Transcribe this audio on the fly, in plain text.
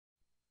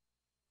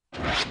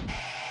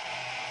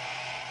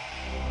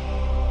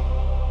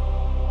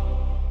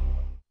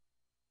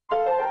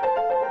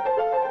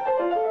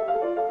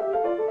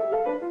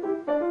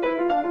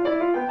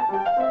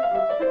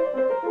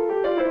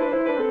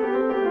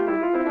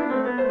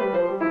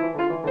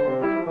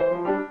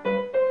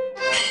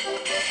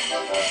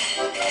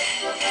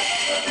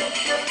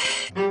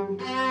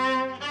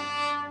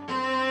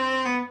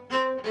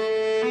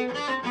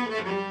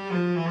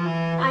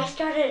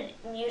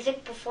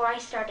I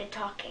started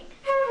talking.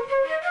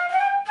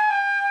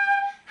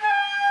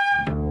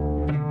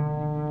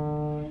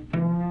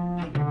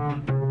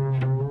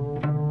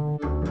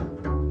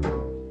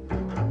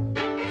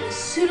 As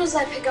soon as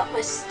I pick up my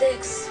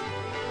sticks,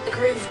 the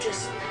groove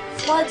just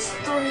floods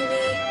through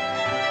me.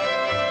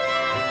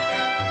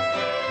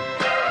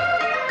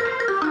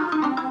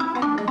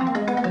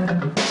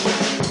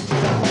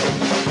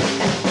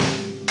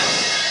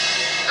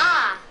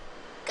 I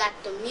got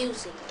the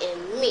music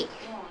in me.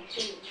 1,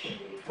 2, 3,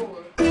 4.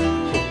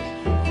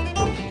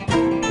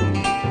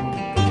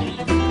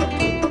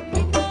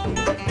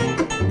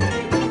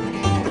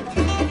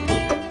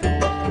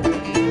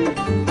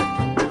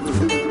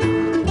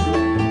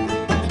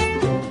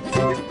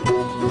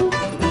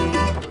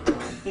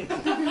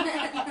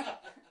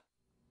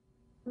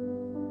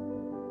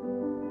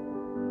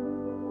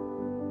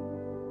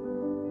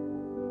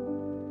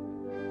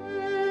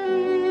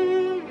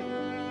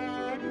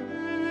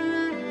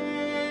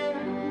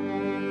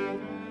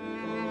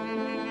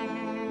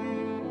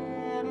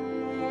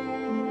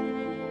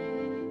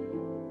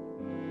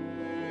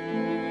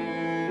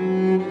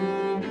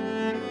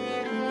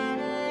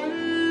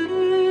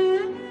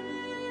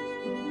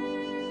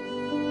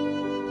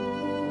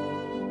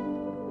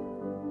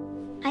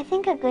 I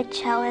think a good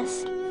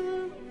cellist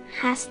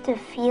has to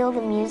feel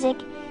the music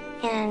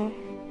and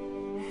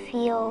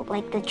feel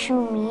like the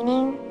true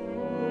meaning.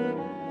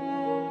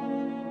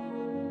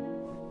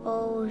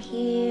 Oh,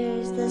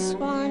 here's the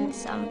swan,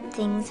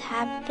 something's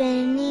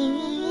happening.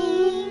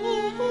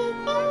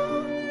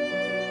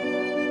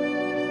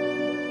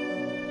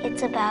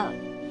 It's about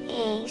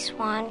a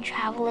swan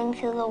traveling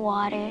through the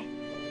water.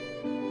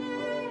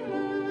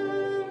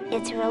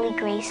 It's really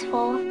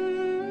graceful.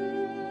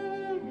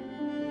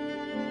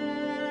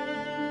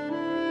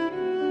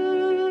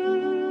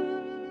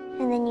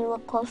 And then you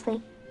look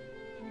closely.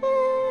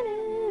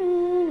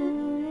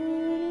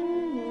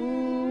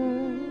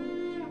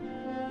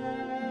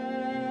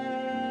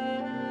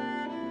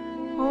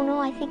 Oh no,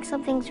 I think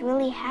something's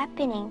really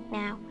happening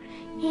now.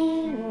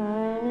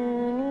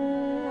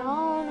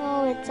 Oh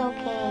no, it's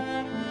okay.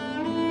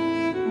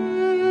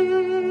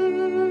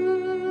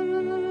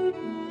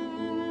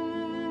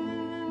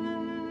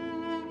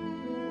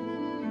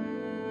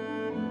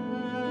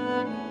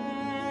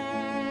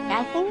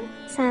 I think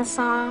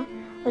Saint-Saëns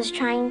was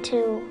trying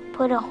to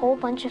put a whole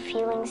bunch of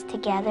feelings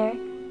together,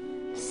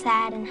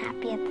 sad and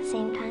happy at the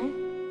same time.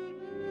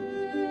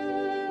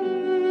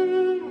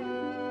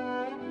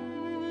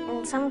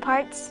 In some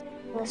parts,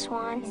 the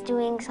swan is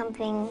doing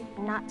something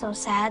not so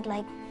sad,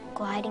 like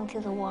gliding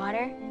through the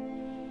water.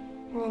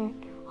 And then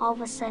all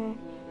of a sudden,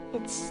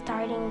 it's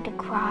starting to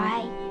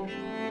cry.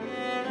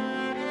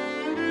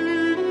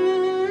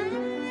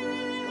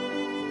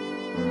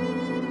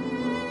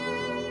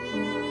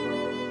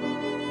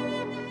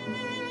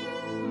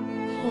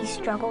 He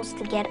struggles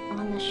to get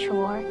on the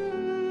shore.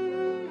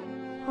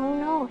 Oh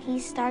no,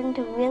 he's starting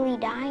to really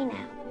die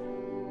now.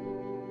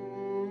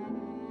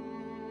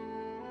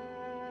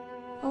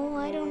 Oh,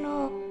 I don't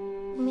know.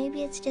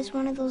 Maybe it's just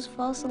one of those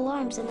false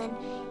alarms, and then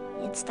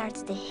it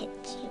starts to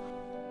hit you.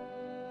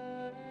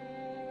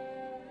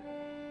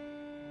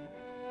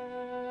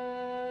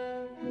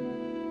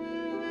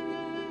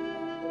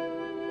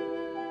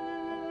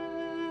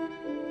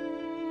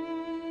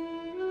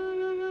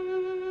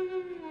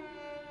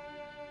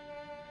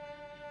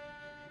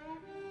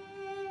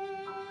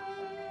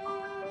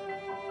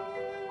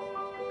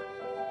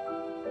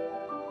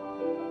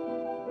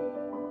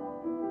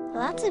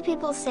 Lots of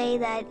people say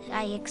that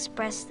I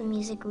express the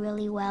music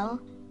really well,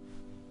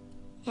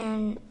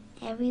 and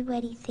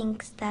everybody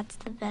thinks that's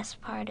the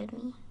best part of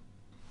me.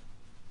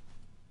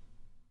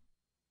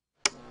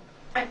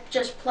 I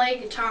just play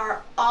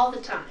guitar all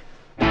the time.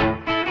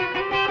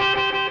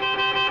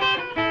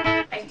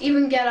 I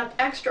even get up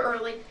extra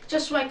early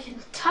just so I can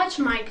touch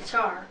my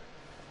guitar.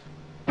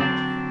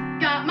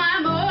 Got my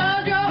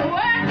mojo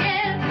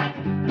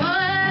working,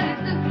 but it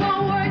just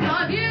won't work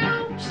on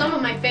you. Some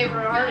of my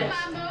favorite artists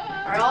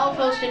are all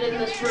posted in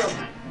this room.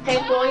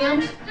 Hank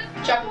Williams,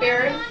 Chuck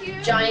Berry,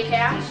 Johnny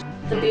Cash,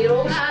 the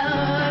Beatles. I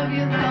love you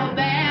so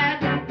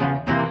bad,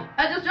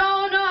 I just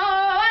don't know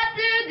what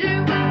to do.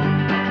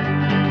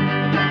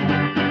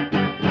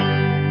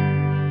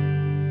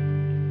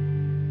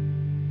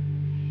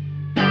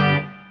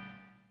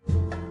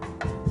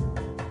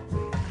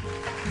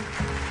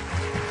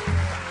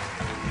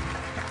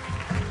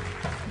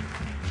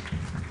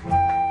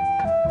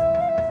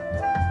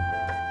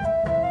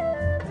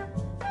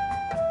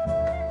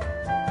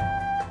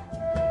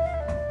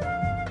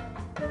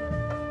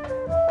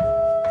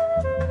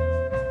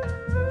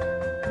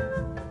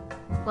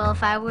 Well,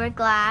 if I were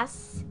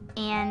glass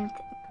and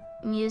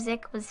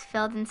music was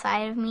filled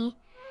inside of me,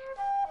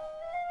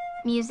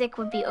 music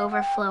would be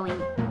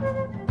overflowing.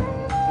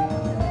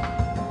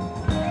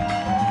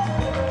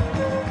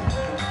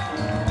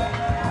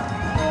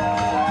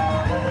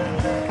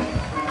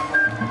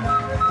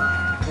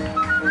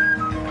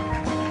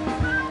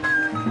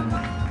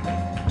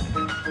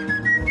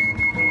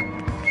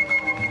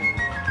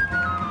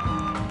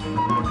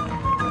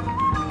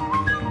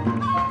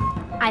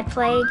 I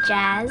play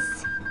jazz.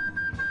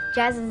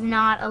 Jazz is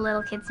not a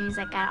little kid's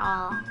music at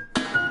all.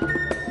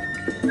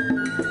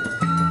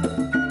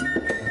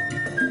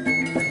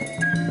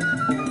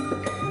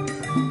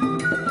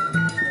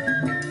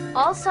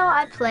 Also,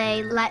 I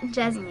play Latin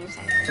jazz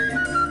music.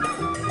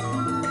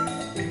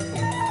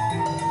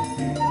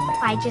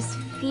 I just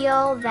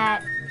feel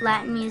that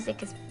Latin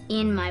music is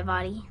in my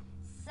body.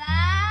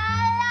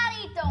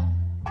 Saladito,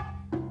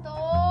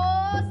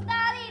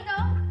 tostadito,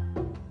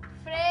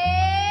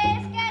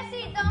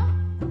 fresquecito,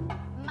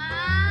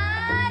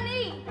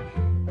 maní.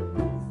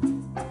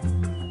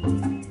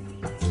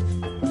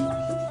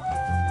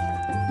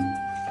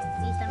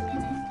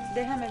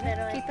 Déjame ver,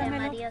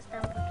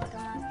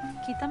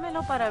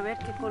 quítamelo para ver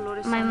qué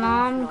colores My son.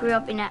 mom grew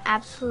up in an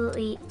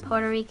absolutely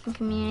Puerto Rican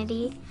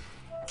community,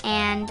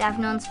 and I've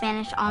known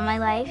Spanish all my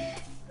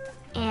life,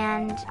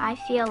 and I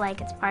feel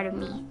like it's part of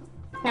me.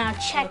 Now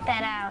check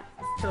that out.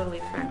 Totally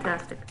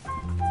fantastic.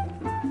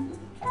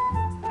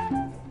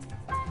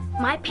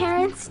 My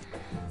parents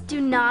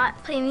do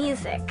not play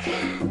music.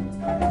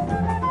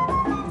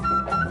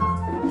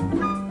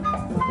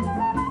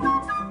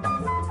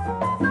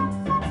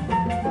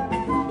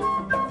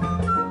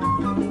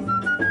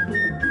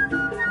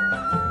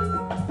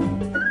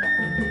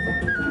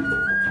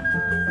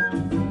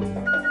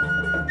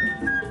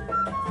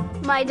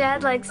 My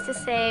dad likes to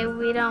say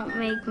we don't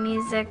make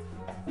music,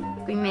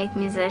 we make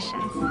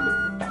musicians.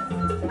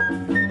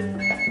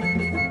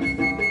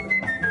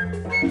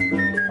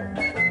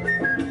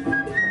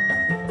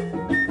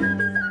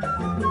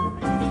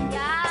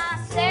 Ya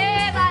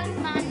se va el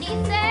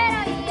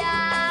manicero,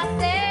 ya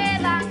se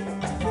va.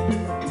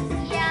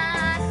 Ya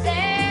se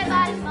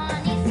va el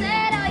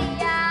manicero,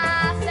 ya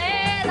se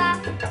va.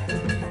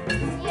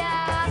 Ya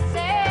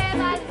se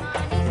va el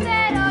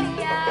manicero,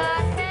 ya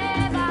se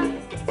va.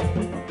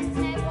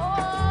 Se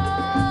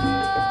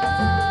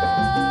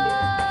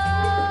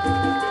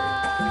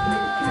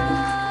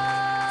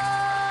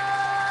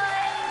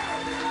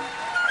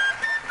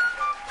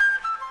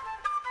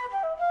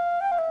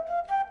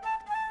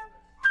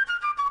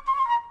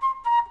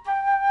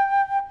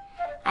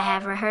I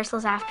have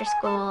rehearsals after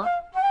school.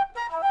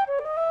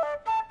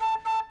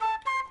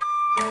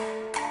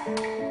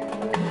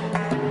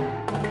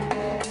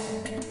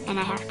 And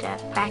I have to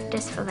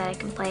practice so that I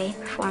can play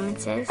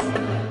performances.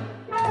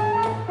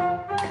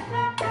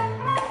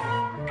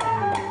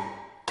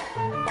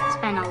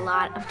 Spend a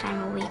lot of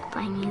time a week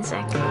playing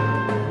music.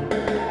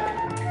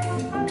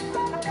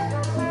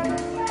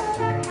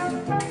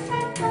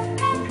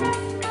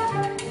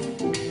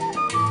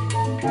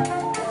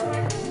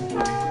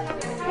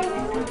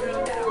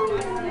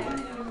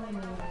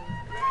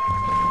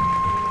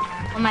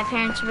 Well, my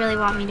parents really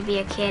want me to be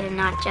a kid and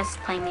not just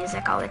play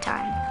music all the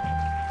time.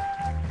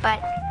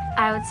 But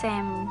I would say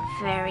I'm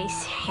very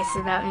serious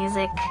about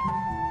music.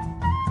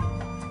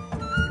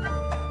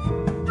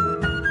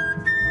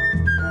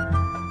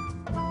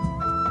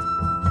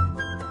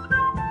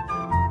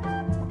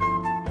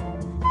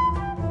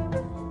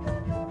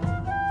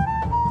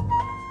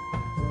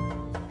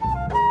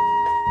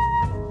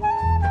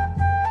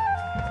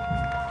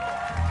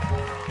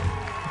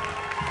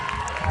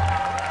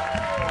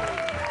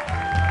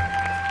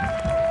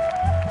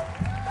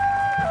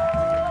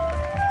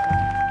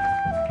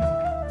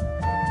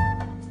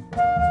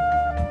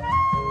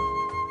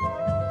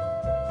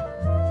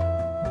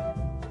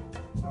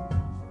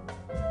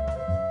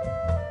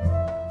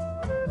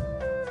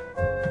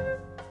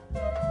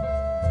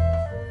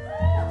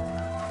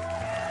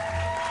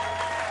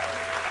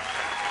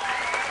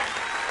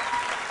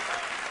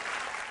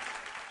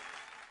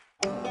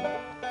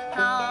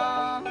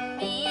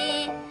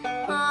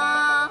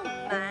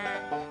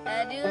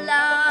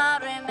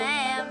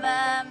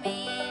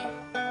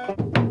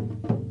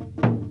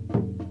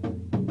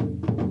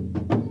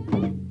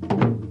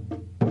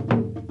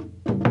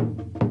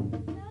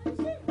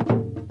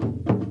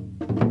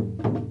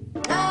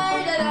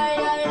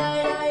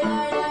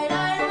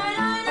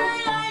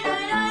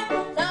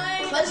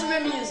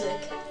 Klezmer music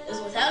is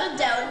without a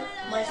doubt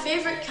my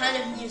favorite kind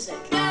of music.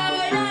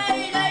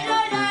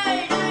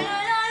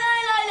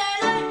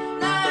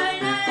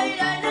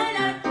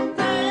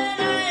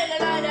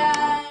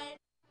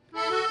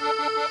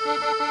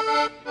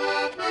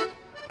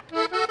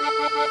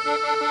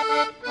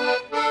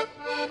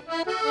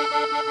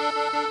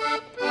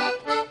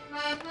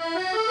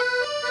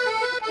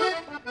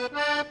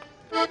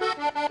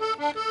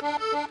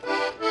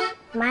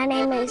 My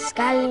name is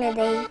Skylar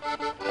Naday,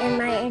 and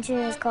my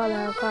instrument is called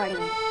an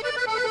accordion.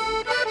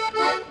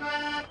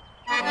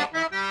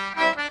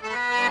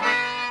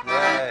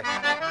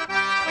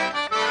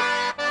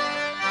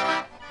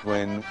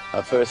 When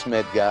I first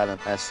met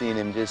Garland, I seen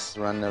him just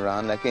running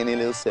around like any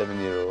little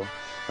 7-year-old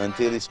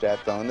until he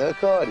strapped on the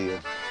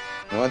accordion.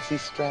 And once he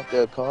strapped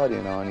the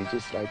accordion on, he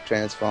just like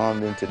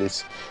transformed into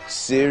this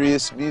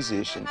serious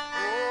musician.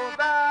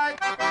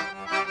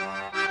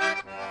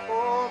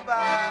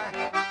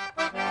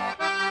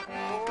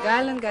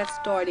 Garland got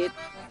started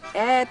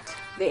at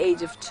the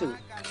age of 2.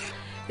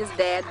 His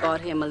dad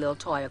bought him a little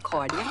toy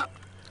accordion,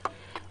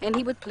 And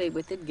he would play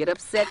with it, get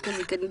upset because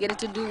he couldn't get it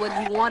to do what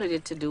he wanted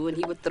it to do, and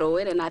he would throw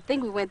it. And I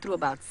think we went through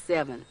about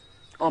 7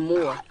 or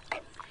more.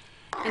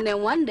 And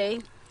then one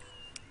day,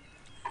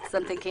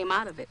 something came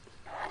out of it.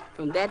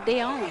 From that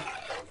day on,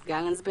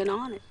 Garland's been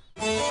on it.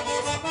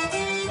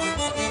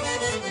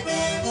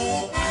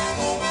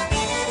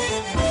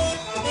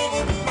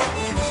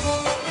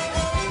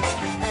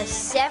 A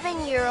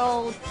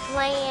 7-year-old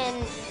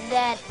playing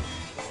that,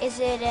 is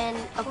it an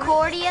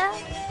accordion?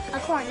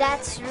 Accordion.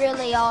 That's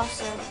really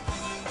awesome.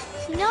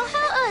 You know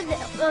how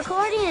the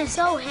accordion is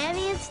so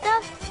heavy and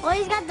stuff? Well,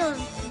 he's got those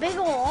big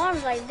old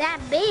arms like that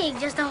big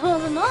just to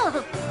hold him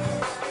up.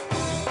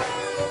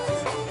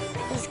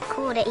 It's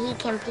cool that he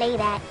can play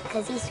that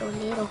because he's so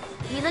little.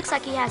 He looks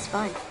like he has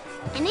fun.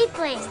 And he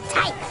plays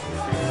tight.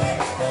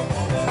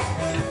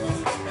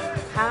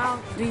 How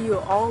do you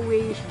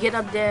always get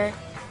up there,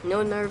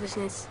 no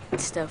nervousness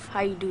and stuff? How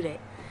you do that?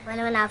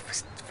 When I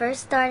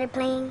first started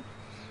playing,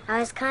 I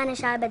was kind of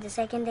shy, but the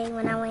second day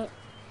when I went,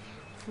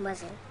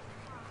 wasn't.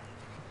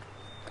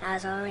 I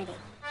was all ready.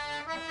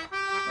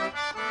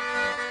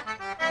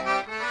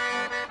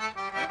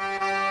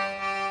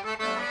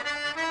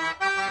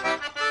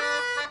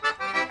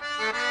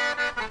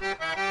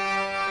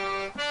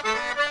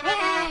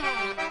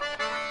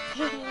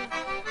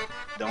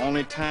 The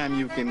only time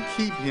you can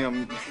keep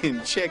him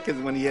in check is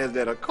when he has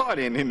that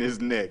accordion in his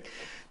neck.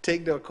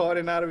 Take the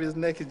accordion out of his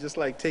neck is just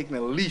like taking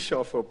a leash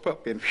off a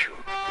puppy and whew.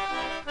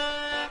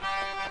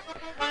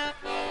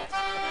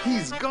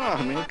 He's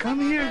gone, man. Come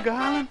here,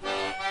 Garland.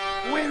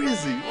 Where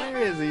is he? Where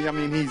is he? I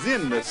mean, he's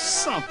into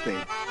something.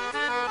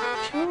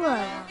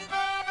 Sure.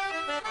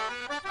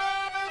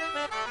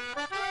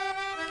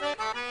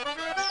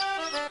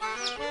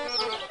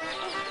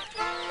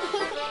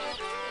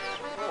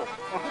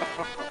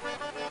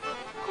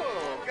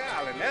 Oh,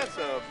 Garland, that's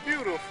a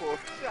beautiful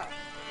shot.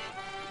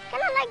 Can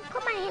I,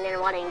 put my hand in the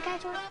water and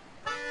catch one?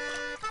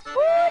 Ooh,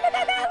 look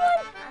at that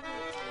one!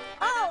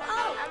 Oh!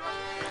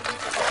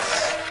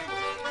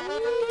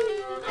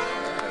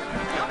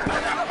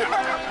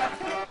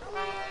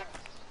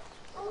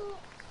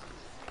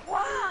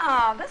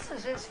 Wow, this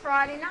is his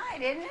Friday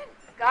night, isn't it?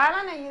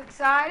 Garland, are you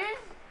excited?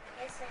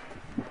 Yes, sir.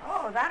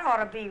 Oh, that ought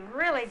to be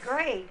really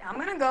great. I'm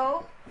going to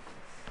go.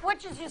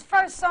 Which is his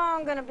first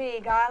song going to be,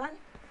 Garland?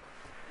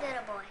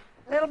 Little boy.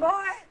 Little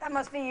Boy? That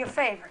must be your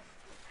favorite.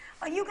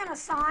 Are you going to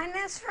sign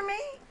this for me?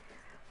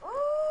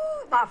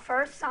 Ooh, my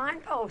first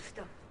signed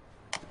poster.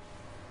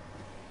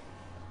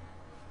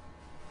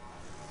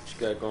 What you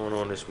got going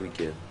on this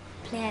weekend?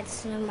 Play at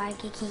Slim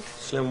Waikiki.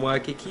 Slim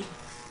Waikiki?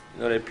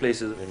 You know, that place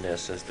has been there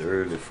since the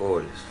early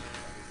 40s.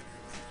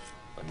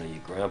 I know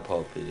your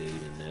grandpa played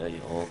in there,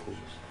 your uncles.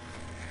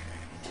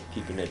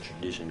 Keeping that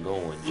tradition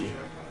going, G.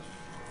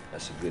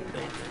 That's a good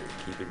thing, man.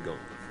 Keep it going.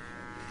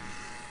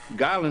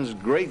 Garland's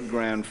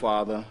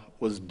great-grandfather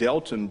was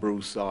Delton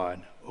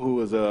Broussard, who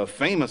was a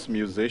famous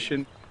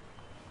musician.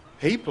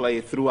 He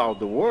played throughout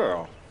the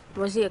world.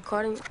 Was he a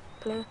accordion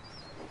player?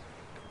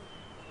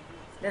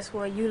 That's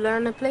where you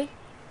learned to play?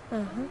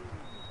 Mm-hmm.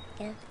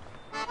 Yeah.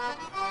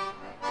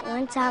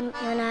 One time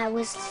when I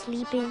was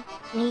sleeping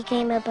and he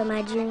came up in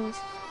my dreams,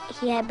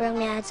 he had brought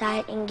me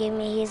outside and gave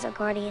me his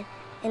accordion,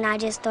 and I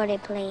just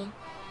started playing.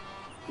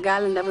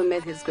 Garland never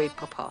met his great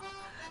papa,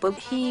 but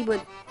he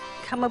would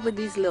come up with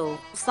these little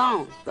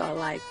songs,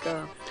 like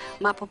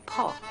my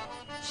papa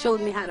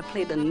showed me how to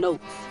play the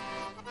notes.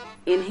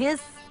 In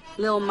his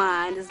little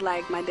mind, it's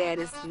like my dad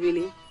is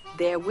really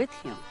there with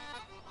him.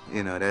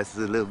 You know, that's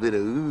a little bit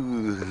of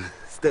ooh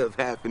stuff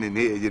happening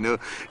here, you know.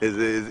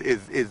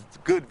 It's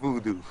good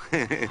voodoo.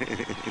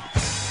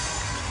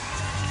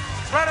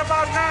 Right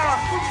about now,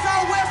 from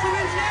Southwest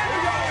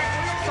Louisiana,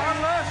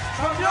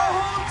 from your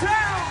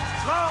hometown,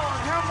 Lord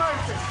have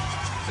mercy.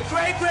 The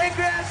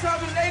great-great-grandson of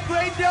the late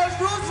great Delton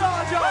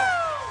Broussard, y'all.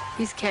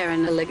 He's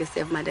carrying the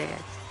legacy of my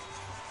dad.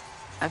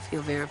 I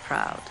feel very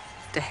proud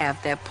to have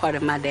that part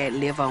of my dad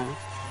live on.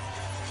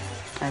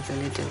 I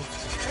really do.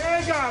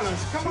 Hey, Garland,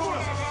 come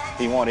on.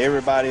 He wanted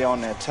everybody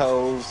on their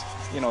toes.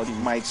 You know, he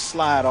might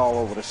slide all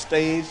over the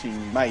stage, he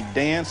might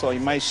dance, or he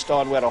might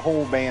start where the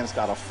whole band's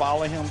got to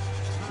follow him.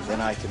 Then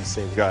I can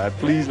say, God,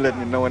 please let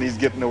me know when he's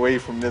getting away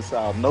from this.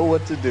 I'll know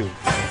what to do.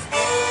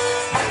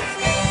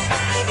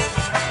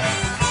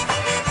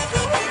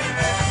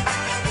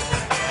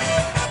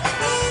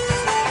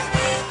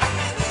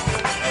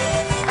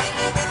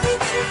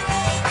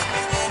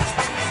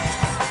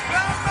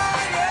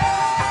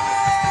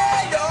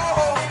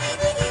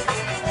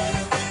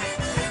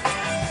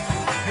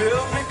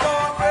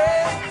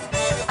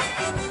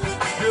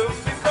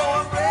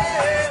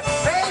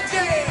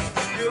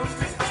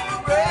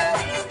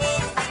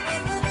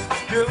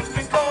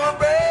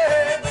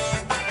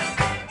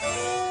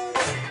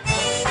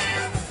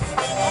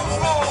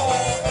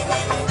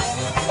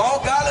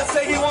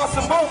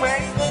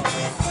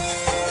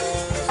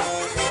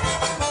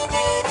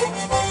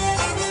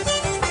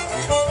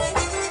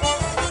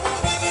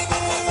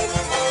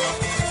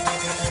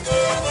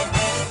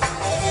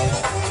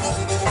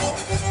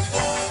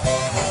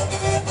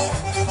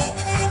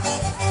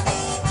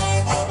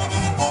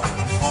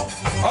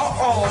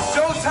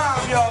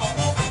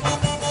 y'all.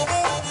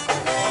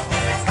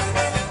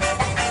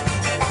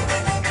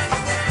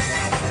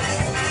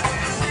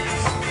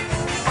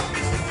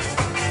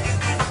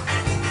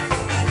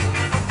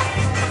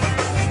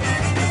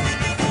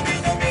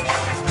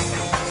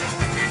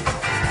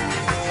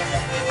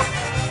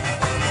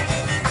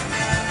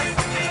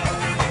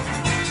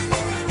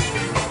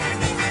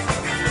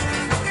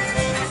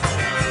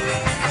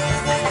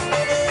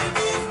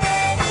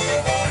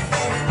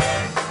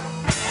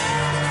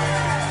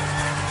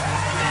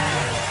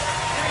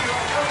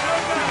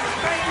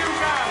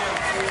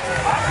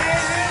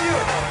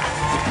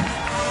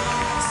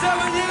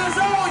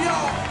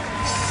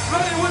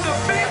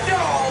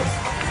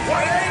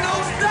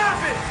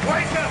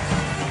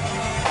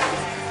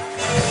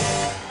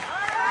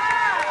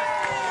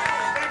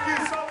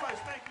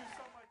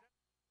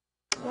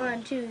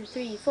 One, two,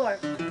 three, four.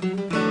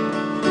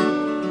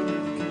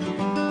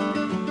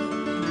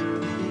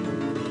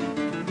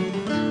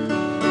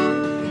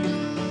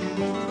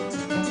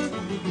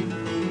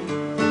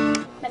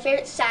 My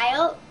favorite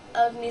style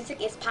of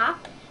music is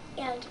pop,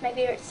 and my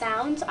favorite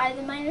sounds are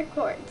the minor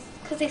chords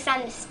because they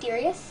sound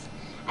mysterious.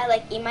 I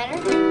like E minor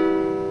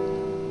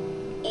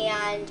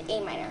and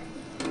A minor.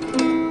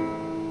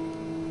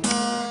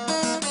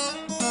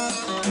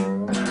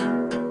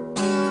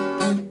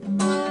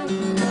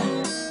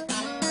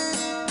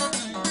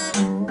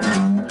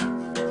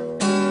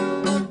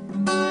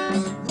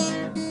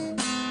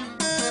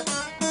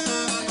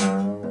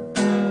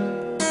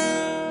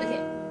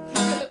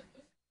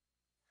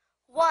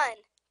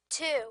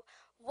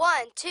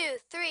 One, two,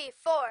 three,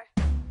 four.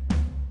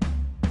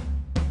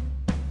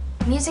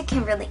 Music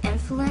can really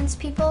influence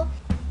people,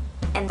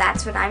 and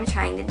that's what I'm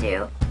trying to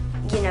do.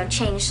 You know,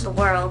 change the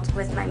world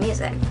with my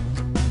music.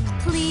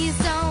 Please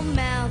don't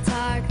melt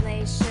our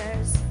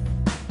glaciers.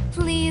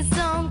 Please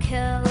don't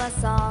kill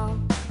us all.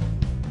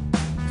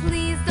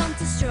 Please don't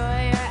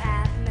destroy our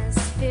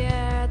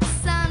atmosphere. The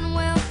sun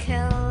will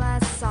kill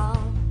us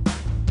all.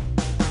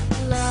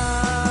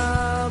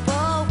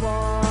 Global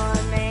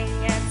warming,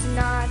 it's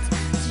not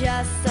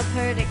just a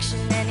prediction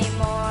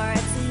anymore.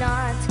 It's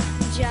not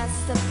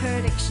just a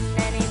prediction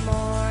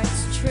anymore.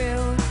 It's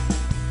true.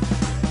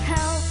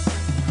 Help.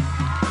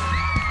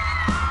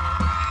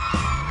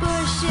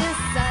 Bush is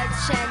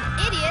such an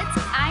idiot.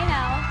 I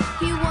know.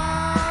 He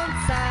won't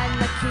sign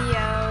the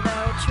Kyoto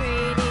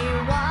Treaty.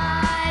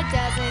 Why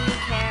doesn't he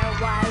care?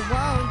 Why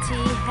won't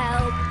he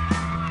help?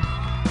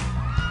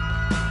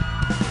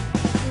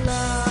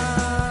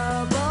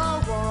 Global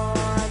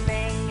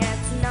warming,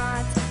 it's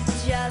not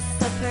just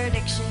a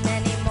prediction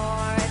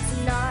anymore. It's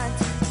not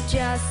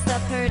just a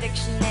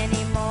prediction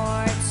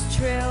anymore. It's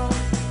true.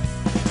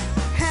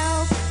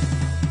 Help.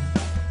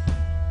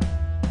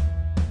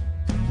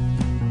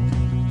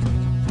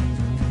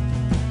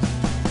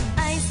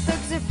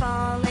 Icebergs are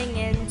falling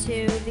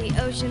into the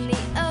ocean. The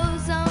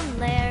ozone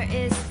layer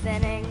is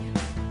thinning.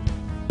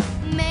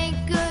 Make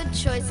good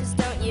choices.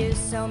 Don't use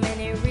so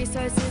many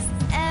resources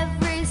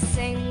every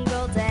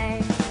single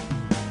day.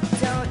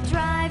 Don't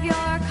drive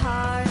your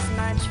cars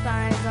much.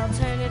 Find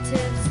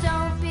alternatives.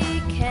 Don't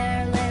be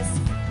careless.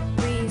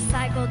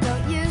 Recycle.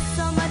 Don't use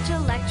so much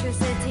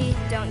electricity.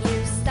 Don't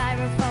use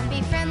styrofoam.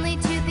 Be friendly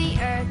to the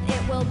earth.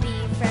 It will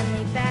be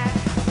friendly back.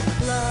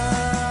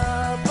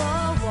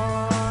 Global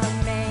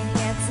warming.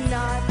 It's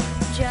not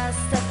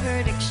just a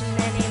prediction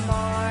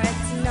anymore.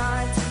 It's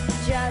not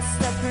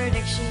just a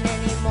prediction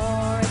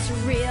anymore. It's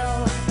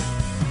real.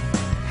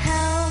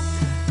 Help.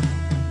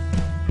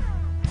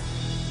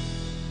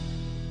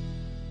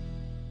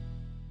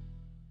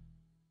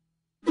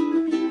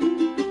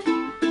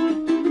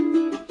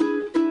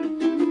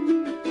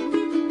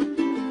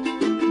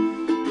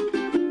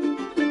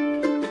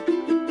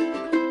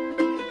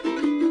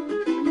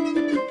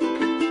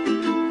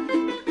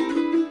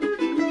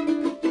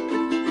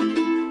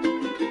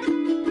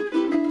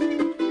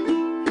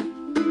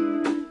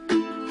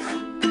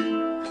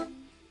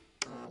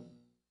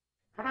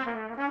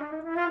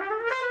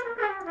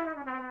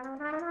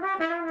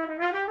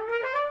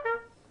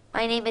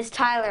 My name is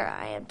Tyler.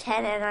 I am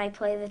 10 and I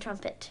play the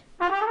trumpet.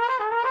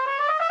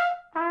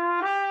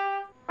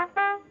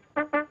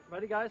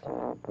 Ready, guys?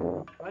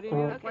 Ready?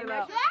 Play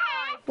loud.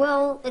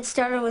 Well, it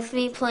started with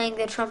me playing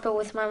the trumpet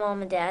with my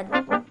mom and dad.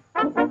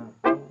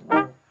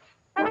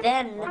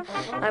 Then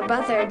my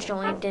brother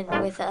joined in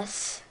with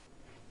us.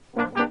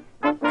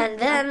 And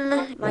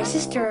then my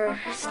sister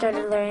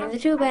started learning the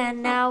tuba,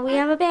 and now we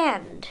have a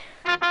band.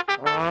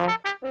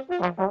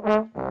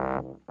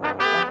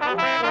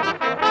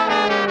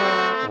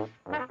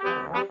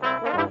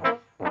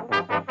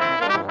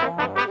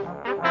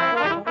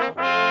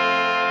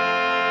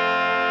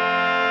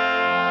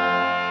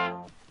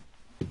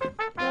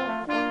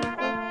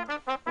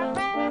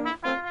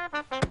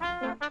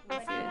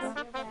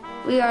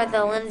 We are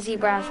the Lindsay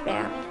Brass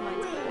Band.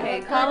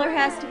 Okay, collar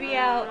has to be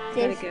out.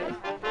 Very good.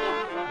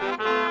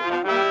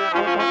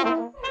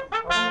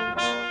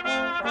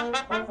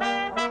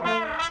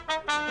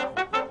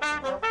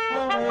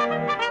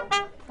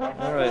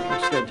 All right,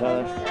 looks good,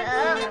 Tyler.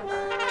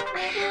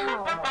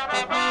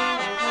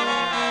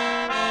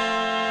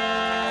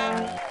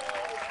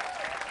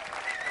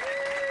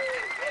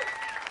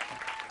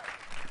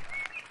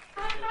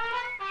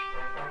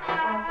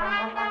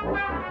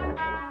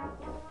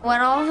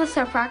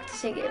 start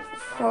practicing it.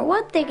 For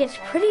one thing, it's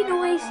pretty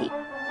noisy.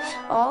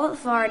 All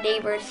of our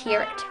neighbors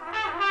hear it.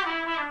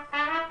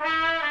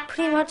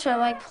 Pretty much I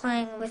like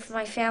playing with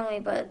my family,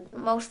 but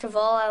most of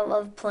all I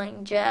love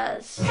playing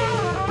jazz.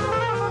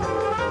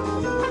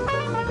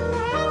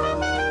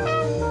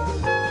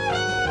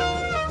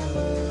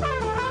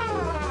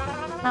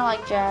 I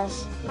like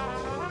jazz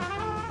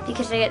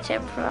because I get to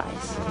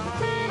improvise.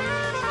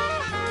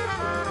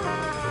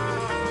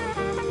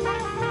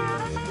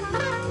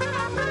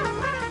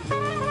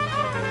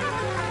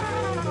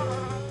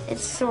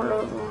 It's sort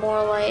of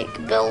more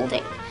like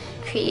building,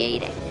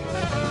 creating.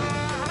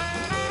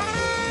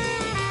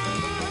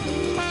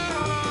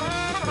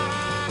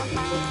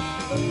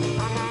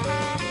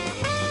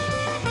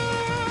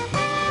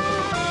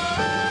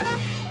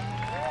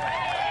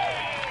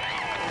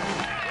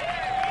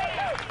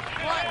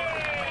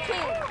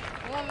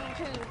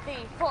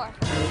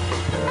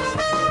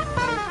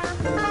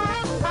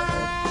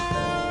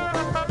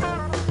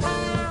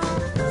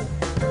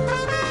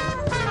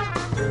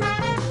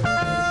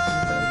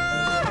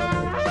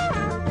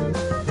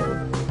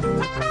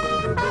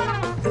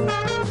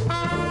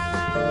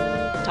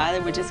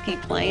 Tyler would just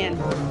keep playing.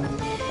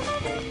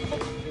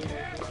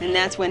 And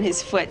that's when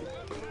his foot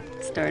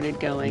started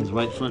going. His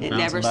right foot it bouncing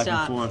never back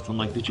stopped. and forth. I'm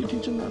like, did you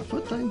teach him that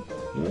foot thing?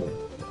 Yeah.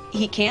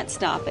 He can't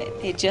stop it.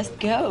 It just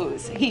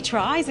goes. He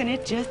tries and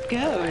it just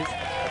goes.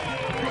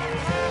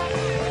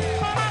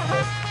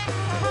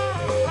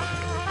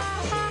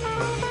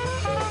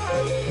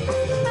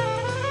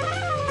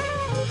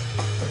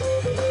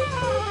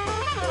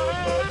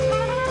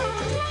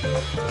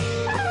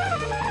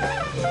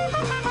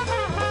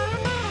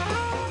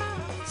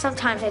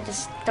 Sometimes I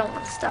just don't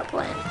want to stop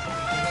playing.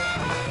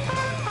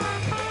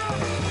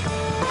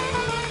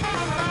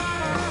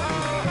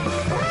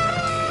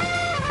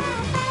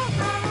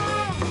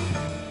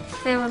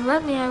 If they would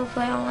let me, I would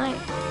play all night.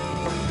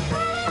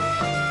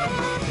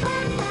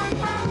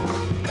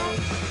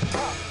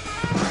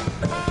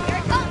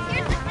 Here's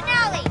the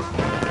finale.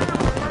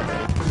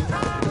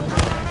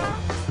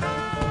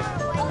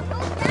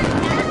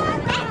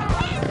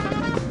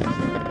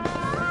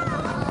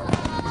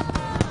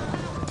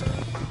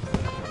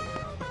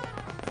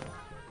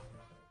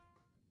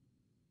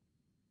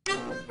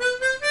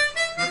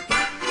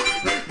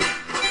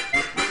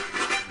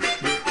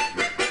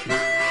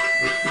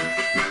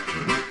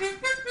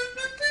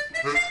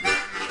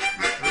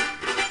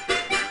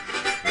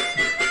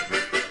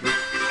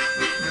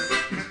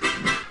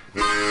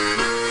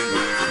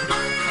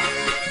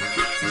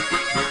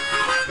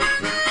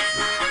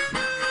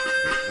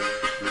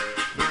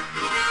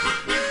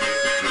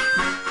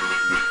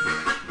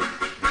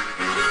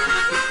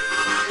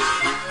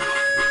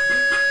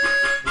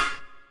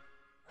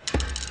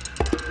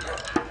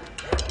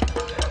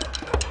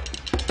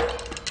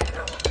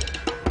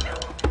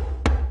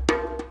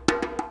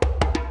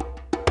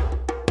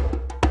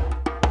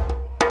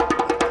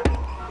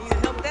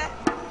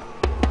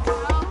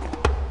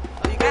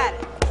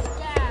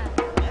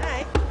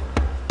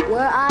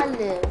 Where I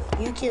live,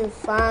 you can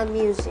find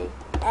music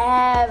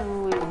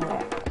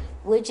everywhere,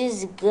 which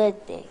is a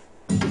good thing.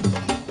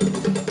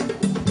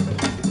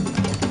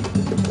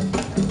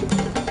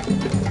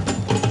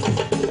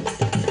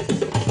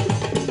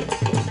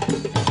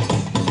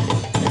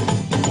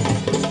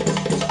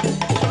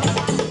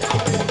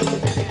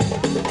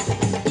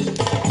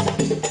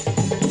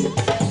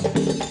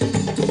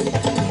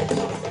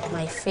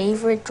 My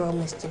favorite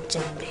drum is the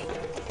djembe.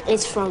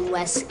 It's from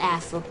West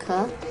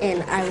Africa,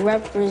 and I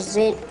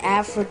represent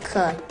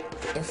Africa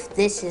if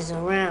this is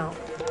around.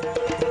 The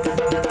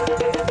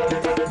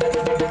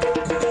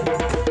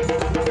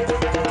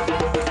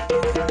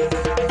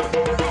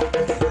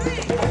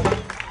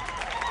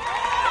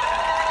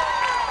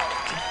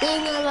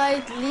thing I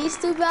like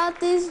least about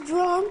this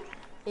drum,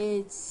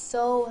 it's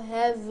so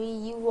heavy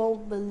you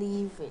won't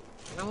believe it.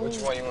 Which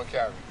one you want to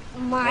carry?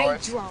 My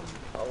Yours? drum.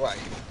 All right.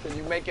 Can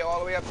you make it all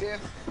the way up there,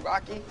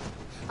 Rocky?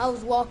 I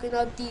was walking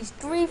up these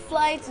 3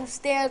 flights of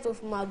stairs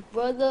with my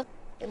brother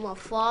and my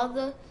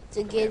father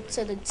to get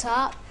to the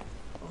top.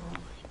 Oh my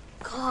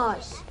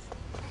gosh.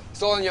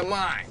 It's all in your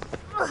mind.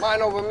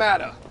 Mind over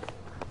matter.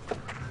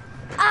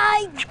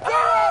 I did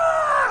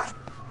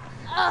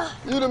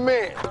it! You the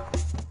man.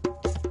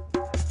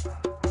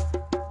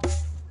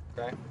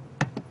 Okay.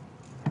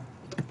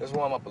 Let's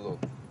warm up a little.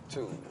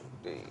 2,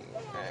 3,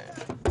 and...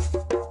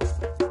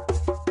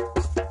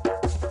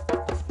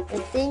 The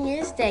thing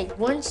is that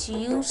once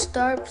you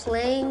start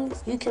playing,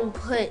 you can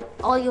put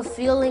all your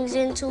feelings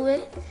into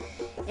it.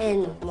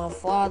 And my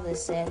father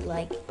said,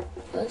 like,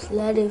 just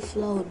let it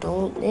flow.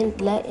 Don't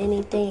let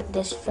anything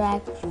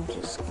distract you.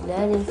 Just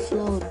let it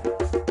flow.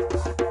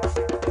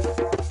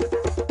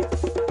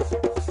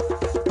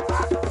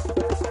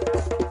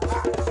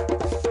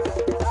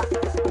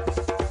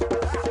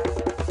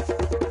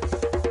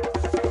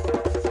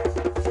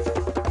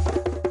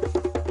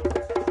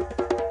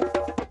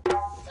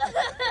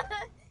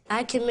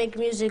 I can make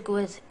music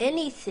with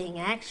anything,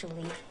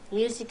 actually.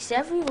 Music's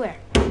everywhere.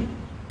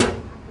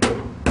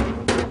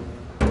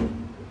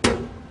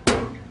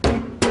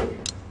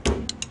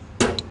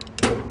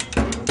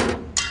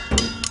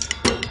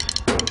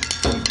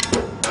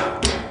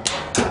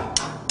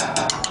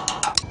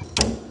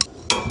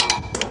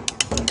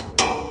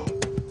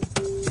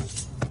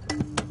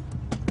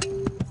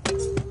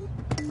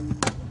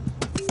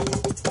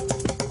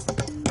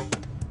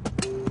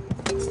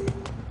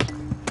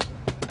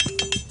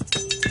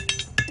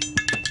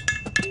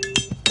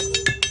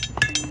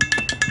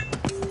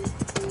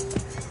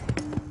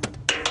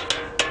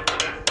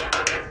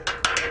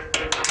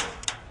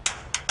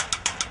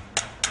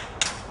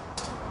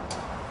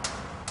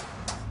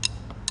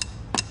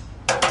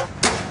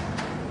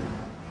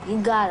 You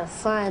gotta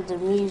find the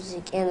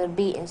music and the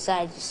beat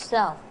inside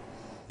yourself.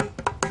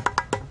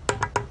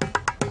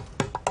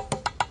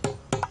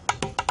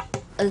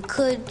 It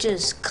could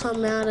just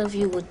come out of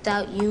you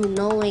without you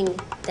knowing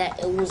that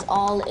it was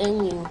all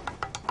in you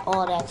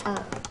all that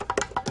time.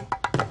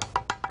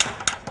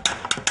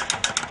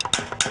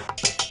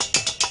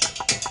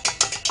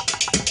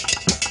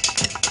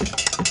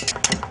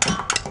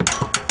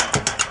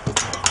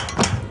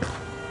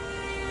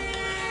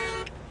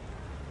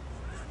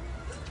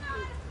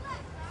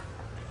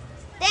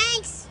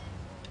 Thanks.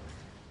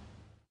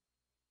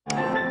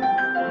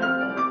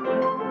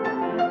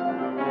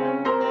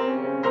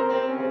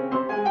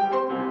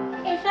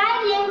 If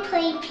I didn't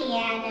play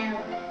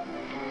piano,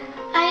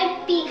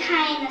 I'd be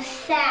kind of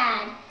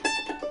sad.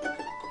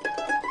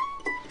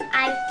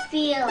 I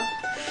feel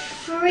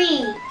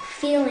free.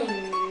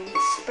 Feeling,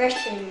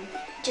 expression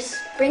just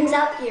brings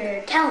out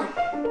your talent.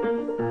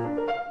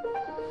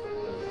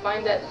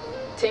 Find that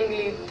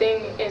tingly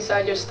thing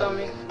inside your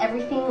stomach.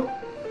 Everything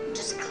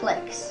just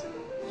clicks.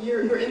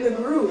 You're in the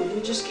groove.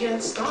 You just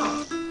can't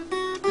stop.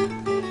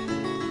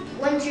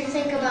 Once you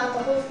think about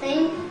the whole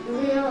thing, you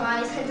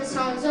realize that the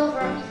song's over,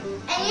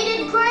 and you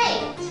did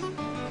great.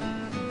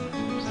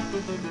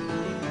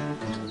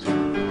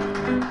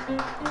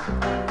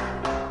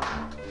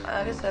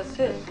 I guess that's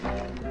it.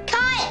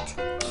 Cut!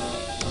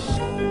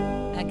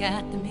 I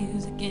got the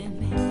music in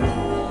me.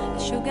 I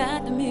sure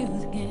got the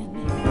music in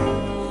me.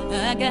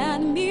 I got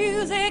the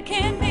music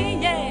in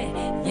me, yeah.